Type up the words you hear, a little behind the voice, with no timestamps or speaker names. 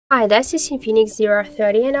Hi, this is Infinix Zero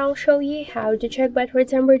 30 and I'll show you how to check battery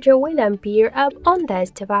temperature with Ampere app on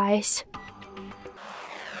this device.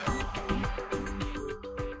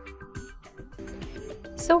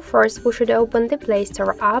 So first we should open the Play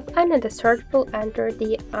Store app and at the search we'll enter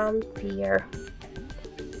the Ampere.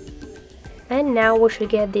 And now we should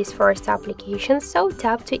get this first application, so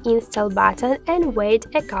tap to install button and wait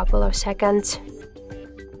a couple of seconds.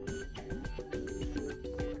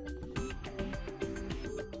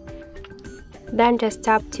 Then just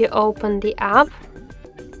tap to open the app,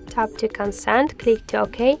 tap to consent, click to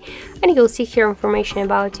OK, and you'll see here information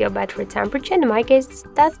about your battery temperature. In my case,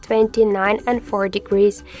 that's 29 and 4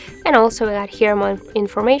 degrees. And also we got here more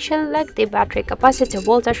information like the battery capacity,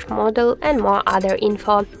 voltage, model, and more other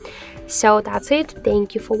info. So that's it.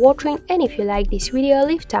 Thank you for watching, and if you like this video,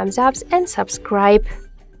 leave thumbs up and subscribe.